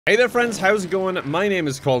Hey there friends, how's it going? My name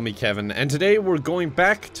is Call Me Kevin, and today we're going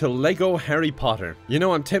back to Lego Harry Potter. You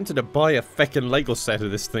know, I'm tempted to buy a feckin' Lego set of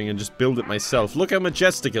this thing and just build it myself. Look how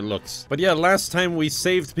majestic it looks. But yeah, last time we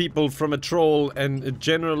saved people from a troll and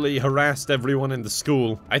generally harassed everyone in the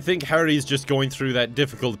school. I think Harry's just going through that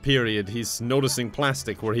difficult period. He's noticing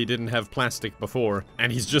plastic where he didn't have plastic before,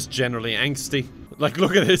 and he's just generally angsty. Like,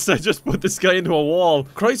 look at this, I just put this guy into a wall.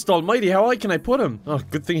 Christ almighty, how high can I put him? Oh,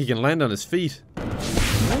 good thing he can land on his feet.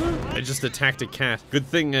 I just attacked a cat. Good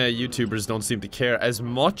thing YouTubers don't seem to care as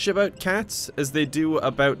much about cats as they do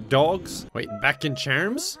about dogs. Wait, back in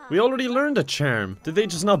charms? We already learned a charm. Did they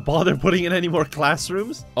just not bother putting in any more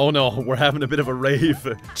classrooms? Oh no, we're having a bit of a rave.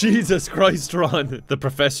 Jesus Christ, Ron. The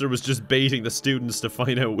professor was just baiting the students to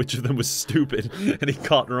find out which of them was stupid, and he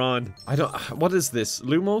caught Ron. What is this?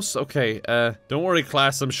 Lumos? Okay, don't worry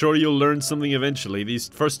class, I'm sure you'll learn something eventually. These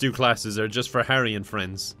first two classes are just for Harry and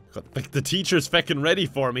friends. The teacher's feckin' ready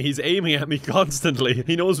for me. He's aiming at me constantly.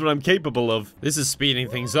 He knows what I'm capable of. This is speeding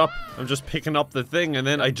things up. I'm just picking up the thing and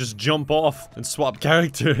then I just jump off and swap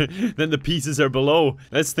character. Then the pieces are below.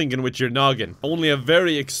 That's thinking with your noggin. Only a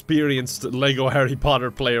very experienced Lego Harry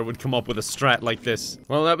Potter player would come up with a strat like this.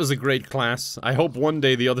 Well, that was a great class. I hope one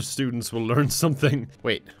day the other students will learn something.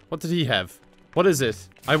 Wait, what did he have? What is it?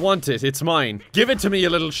 I want it. It's mine. Give it to me, you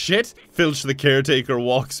little shit! Filch the caretaker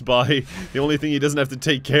walks by. The only thing he doesn't have to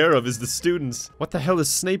take care of is the students. What the hell is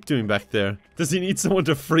Snape doing back there? Does he need someone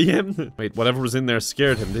to free him? Wait, whatever was in there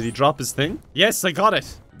scared him. Did he drop his thing? Yes, I got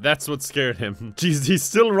it! That's what scared him. Jeez, he's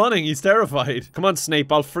still running. He's terrified. Come on, Snape,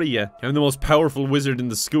 I'll free you. I'm the most powerful wizard in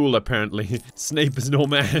the school, apparently. Snape is no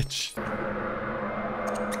match.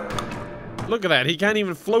 Look at that, he can't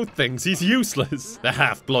even float things, he's useless. The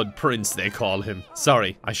Half-Blood Prince, they call him.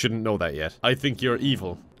 Sorry, I shouldn't know that yet. I think you're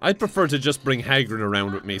evil. I'd prefer to just bring Hagrid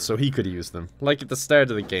around with me so he could use them. Like at the start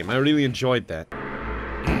of the game, I really enjoyed that.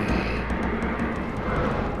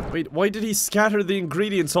 Wait, why did he scatter the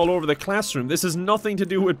ingredients all over the classroom? This has nothing to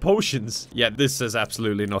do with potions. Yeah, this has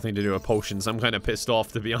absolutely nothing to do with potions. I'm kind of pissed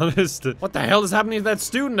off, to be honest. What the hell is happening to that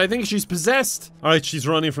student? I think she's possessed. Alright, she's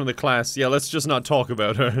running from the class. Yeah, let's just not talk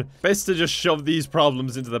about her. Best to just shove these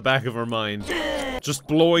problems into the back of her mind. Just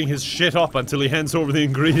blowing his shit up until he hands over the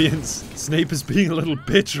ingredients. Snape is being a little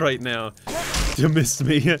bitch right now. You missed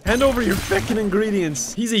me. Hand over your feckin'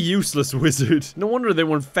 ingredients. He's a useless wizard. No wonder they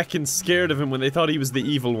weren't feckin' scared of him when they thought he was the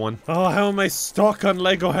evil one. Oh, how am I stuck on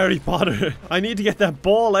Lego Harry Potter? I need to get that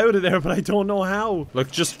ball out of there, but I don't know how.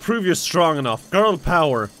 Look, just prove you're strong enough. Girl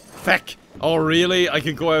power. Feck. Oh, really? I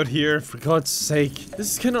could go out here? For God's sake.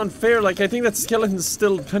 This is kind of unfair. Like, I think that skeleton's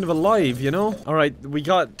still kind of alive, you know? Alright, we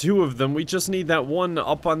got two of them. We just need that one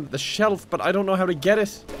up on the shelf, but I don't know how to get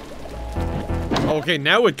it. Okay,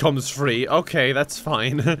 now it comes free. Okay, that's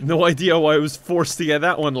fine. No idea why I was forced to get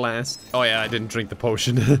that one last. Oh yeah, I didn't drink the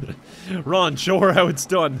potion. Ron, show her how it's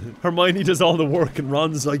done. Hermione does all the work and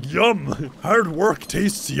Ron's like, yum! Hard work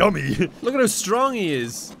tastes yummy. Look at how strong he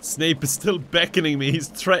is. Snape is still beckoning me. He's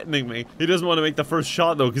threatening me. He doesn't want to make the first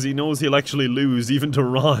shot though because he knows he'll actually lose, even to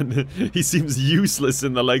Ron. He seems useless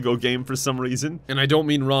in the Lego game for some reason. And I don't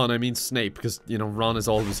mean Ron, I mean Snape because, you know, Ron is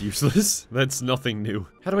always useless. That's nothing new.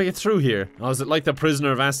 How do I get through here? Oh, is it like the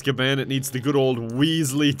Prisoner of Azkaban? It needs the good old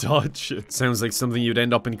Weasley touch. It sounds like something you'd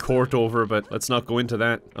end up in court over, but let's not go into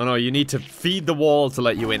that. Oh no, you need to feed the wall to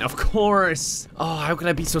let you in. Of course! Oh, how can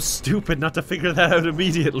I be so stupid not to figure that out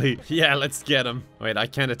immediately? Yeah, let's get him. Wait, I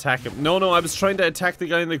can't attack him. No, I was trying to attack the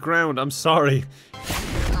guy on the ground. I'm sorry.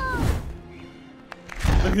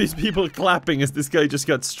 Look at these people clapping as this guy just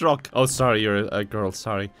got struck. Oh, sorry, you're a girl,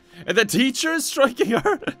 sorry. And the teacher is striking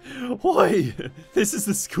her? Why? This is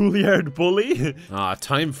the schoolyard bully? Ah,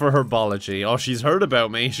 time for herbology. Oh, she's heard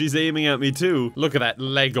about me. She's aiming at me too. Look at that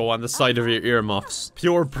Lego on the side of your earmuffs.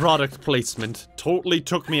 Pure product placement. Totally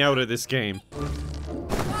took me out of this game.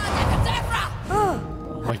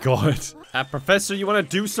 Oh my god. Professor, you want to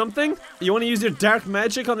do something? You want to use your dark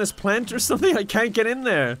magic on this plant or something? I can't get in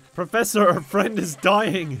there. Professor, our friend is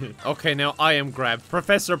dying. Okay, now I am grabbed.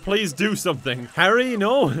 Professor, please do something. Harry,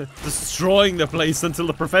 no. Destroying the place until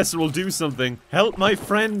the professor will do something. Help my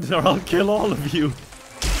friend or I'll kill all of you.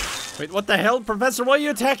 Wait, what the hell? Professor, why are you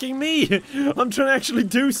attacking me? I'm trying to actually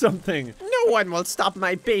do something. No one will stop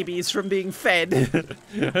my babies from being fed.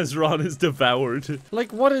 As Ron is devoured.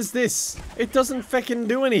 Like, what is this? It doesn't feckin'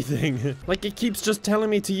 do anything. Like, it keeps just telling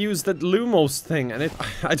me to use that Lumos thing, and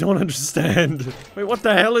I don't understand. Wait, what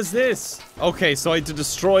the hell is this? Okay, so I had to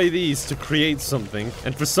destroy these to create something,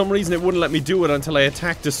 and for some reason it wouldn't let me do it until I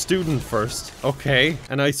attacked a student first. Okay,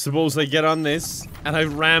 and I suppose I get on this, and I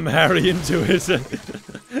ram Harry into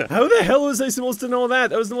it. How the hell was I supposed to know that?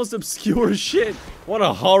 That was the most obscure shit. What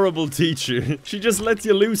a horrible teacher. She just lets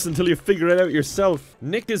you loose until you figure it out yourself.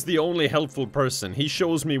 Nick is the only helpful person. He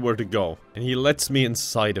shows me where to go, and he lets me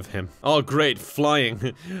inside of him. Oh great,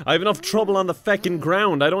 flying. I have enough trouble on the feckin'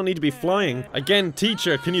 ground. I don't need to be flying. Again,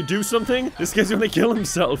 teacher, can you do something? This guy's gonna kill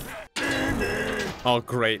himself. Oh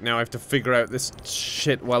great, now I have to figure out this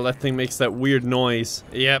shit while that thing makes that weird noise.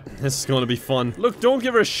 Yep, this is gonna be fun. Look, don't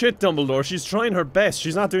give her a shit, Dumbledore. She's trying her best.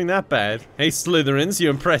 She's not doing that bad. Hey, Slytherins,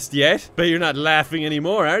 you impressed yet? Bet you're not laughing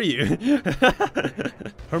anymore, are you?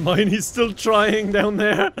 Hermione's still trying down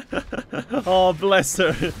there. Oh, bless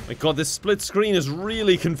her. My god, this split screen is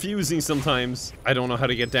really confusing sometimes. I don't know how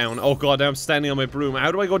to get down. Oh god, now I'm standing on my broom.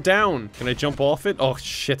 How do I go down? Can I jump off it? Oh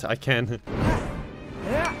shit, I can.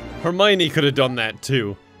 Hermione could have done that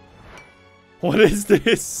too. What is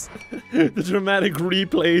this? The dramatic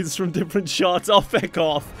replays from different shots. Oh, feck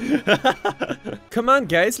off. Come on,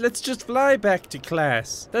 guys, let's just fly back to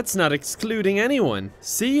class. That's not excluding anyone.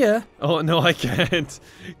 See ya. Oh, no, I can't.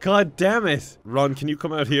 God damn it. Ron, can you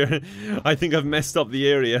come out here? I think I've messed up the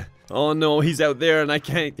area. Oh, no, he's out there and I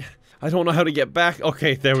can't... I don't know how to get back.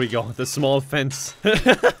 Okay, there we go. The small fence.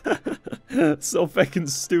 So feckin'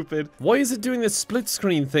 stupid. Why is it doing this split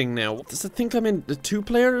screen thing now? Does it think I'm in the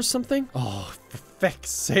 2-player or something? Oh, for feck's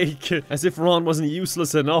sake. As if Ron wasn't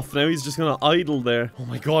useless enough. Now he's just gonna idle there. Oh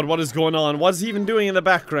my god, what is going on? What is he even doing in the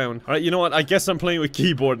background? Alright, you know what? I guess I'm playing with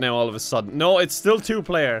keyboard now all of a sudden. No, it's still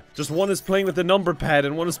 2-player. Just one is playing with the number pad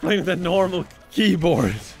and one is playing with a normal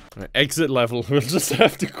keyboard. Right, exit level. We'll just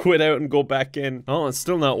have to quit out and go back in. Oh, it's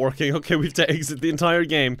still not working. Okay, we have to exit the entire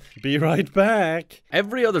game. Be right back.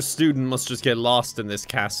 Every other student must just get lost in this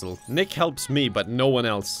castle. Nick helps me, but no one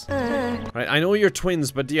else. Right, I know you're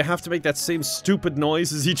twins, but do you have to make that same stupid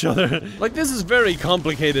noise as each other? Like, this is very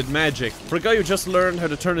complicated magic. For a guy who just learned how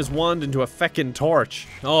to turn his wand into a feckin' torch.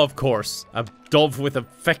 Oh, of course. A dove with a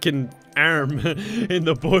feckin' arm in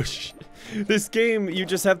the bush. This game, you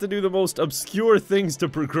just have to do the most obscure things to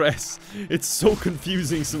progress. It's so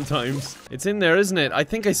confusing sometimes. It's in there, isn't it? I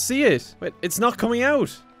think I see it. Wait, it's not coming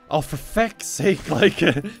out. Oh, for feck's sake, like,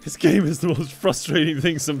 this game is the most frustrating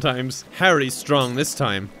thing sometimes. Harry's strong this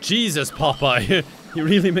time. Jesus, Popeye. He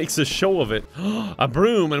really makes a show of it. A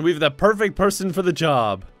broom, and we've the perfect person for the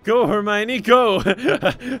job. Go, Hermione, go!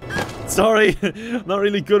 Sorry, I'm not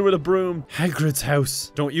really good with a broom. Hagrid's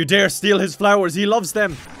house. Don't you dare steal his flowers, he loves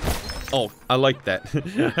them. Oh, I like that.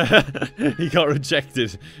 He got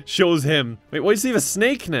rejected. Shows him. Wait, why does he have a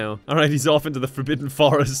snake now? Alright, he's off into the Forbidden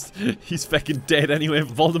Forest. He's feckin' dead anyway.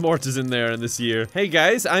 Voldemort is in there in this year. Hey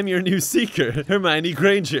guys, I'm your new seeker, Hermione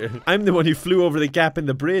Granger. I'm the one who flew over the gap in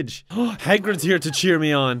the bridge. Oh, Hagrid's here to cheer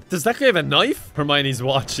me on. Does that guy have a knife? Hermione's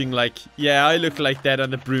watching like, yeah, I look like that on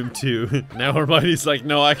the broom too. Now Hermione's like,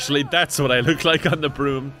 no, actually, that's what I look like on the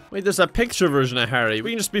broom. Wait, there's a picture version of Harry. We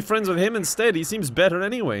can just be friends with him instead. He seems better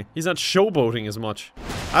anyway. He's not showboating as much.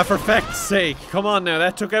 Ah, for feck's sake. Come on now,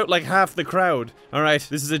 that took out like half the crowd. Alright,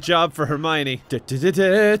 this is a job for Hermione. Look,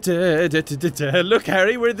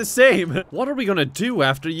 Harry, we're the same. What are we gonna do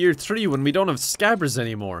after year 3 when we don't have Scabbers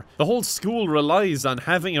anymore? The whole school relies on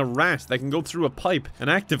having a rat that can go through a pipe and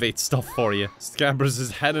activate stuff for you. Scabbers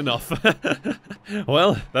has had enough.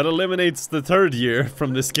 Well, that eliminates the 3rd year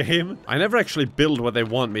from this game. I never actually build what they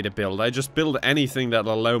want me to build. I just build anything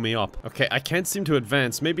that'll allow me up. Okay, I can't seem to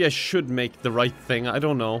advance. Maybe I should make the right thing. I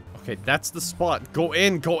don't know. Okay, that's the spot. Go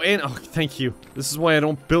in, go in. Oh, thank you. This is why I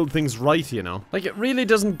don't build things right, you know? Like, it really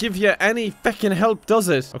doesn't give you any feckin' help, does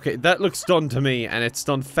it? Okay, that looks done to me, and it's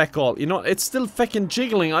done feck all. You know, it's still feckin'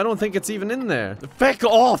 jiggling. I don't think it's even in there. Feck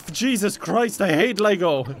off! Jesus Christ, I hate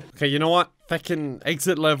Lego. Okay, you know what? Feckin'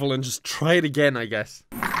 exit level and just try it again, I guess.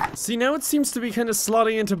 See, now it seems to be kind of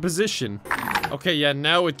slotting into position. Okay, yeah,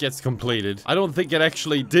 now it gets completed. I don't think it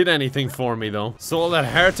actually did anything for me, though. So all that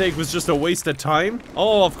heartache was just a waste of time?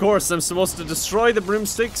 Oh, of course, I'm supposed to destroy the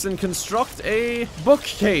broomsticks and construct a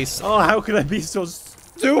bookcase. Oh, how could I be so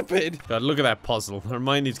stupid? God, look at that puzzle.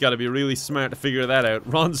 Hermione's got to be really smart to figure that out.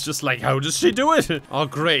 Ron's just like, how does she do it? Oh,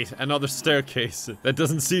 great, another staircase. That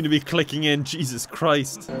doesn't seem to be clicking in. Jesus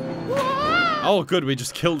Christ. Oh, good, we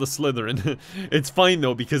just killed a Slytherin. It's fine,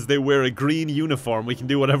 though, because they wear a green uniform. We can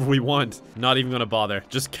do whatever we want. Not even gonna bother.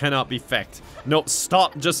 Just cannot be fecked. No,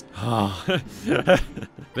 stop, just...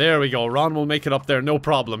 There we go. Ron will make it up there, no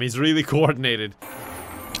problem. He's really coordinated.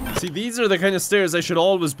 See, these are the kind of stairs I should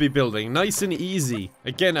always be building. Nice and easy.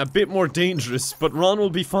 Again, a bit more dangerous, but Ron will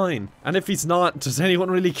be fine. And if he's not, does anyone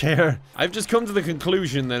really care? I've just come to the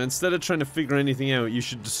conclusion that instead of trying to figure anything out, you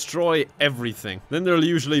should destroy everything. Then there'll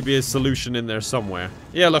usually be a solution in there somewhere.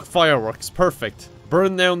 Yeah, look, fireworks. Perfect.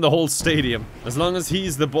 Burn down the whole stadium. As long as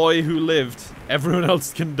he's the boy who lived, everyone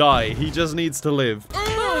else can die. He just needs to live.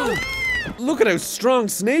 Look at how strong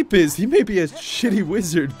Snape is. He may be a shitty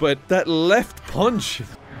wizard, but that left punch.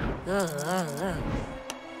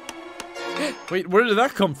 Wait, where did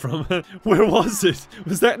that come from? Where was it?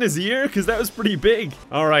 Was that in his ear? Because that was pretty big.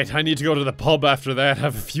 Alright, I need to go to the pub after that,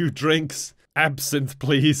 have a few drinks. Absinthe,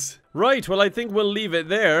 please. Right, well I think we'll leave it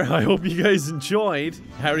there. I hope you guys enjoyed.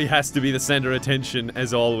 Harry has to be the center of attention,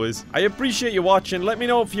 as always. I appreciate you watching. Let me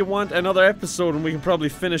know if you want another episode and we can probably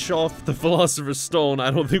finish off the Philosopher's Stone.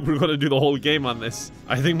 I don't think we're gonna do the whole game on this.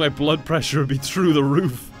 I think my blood pressure would be through the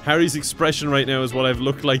roof. Harry's expression right now is what I've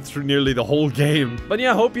looked like through nearly the whole game. But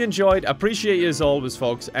yeah, hope you enjoyed. Appreciate you as always,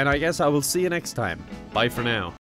 folks. And I guess I will see you next time. Bye for now.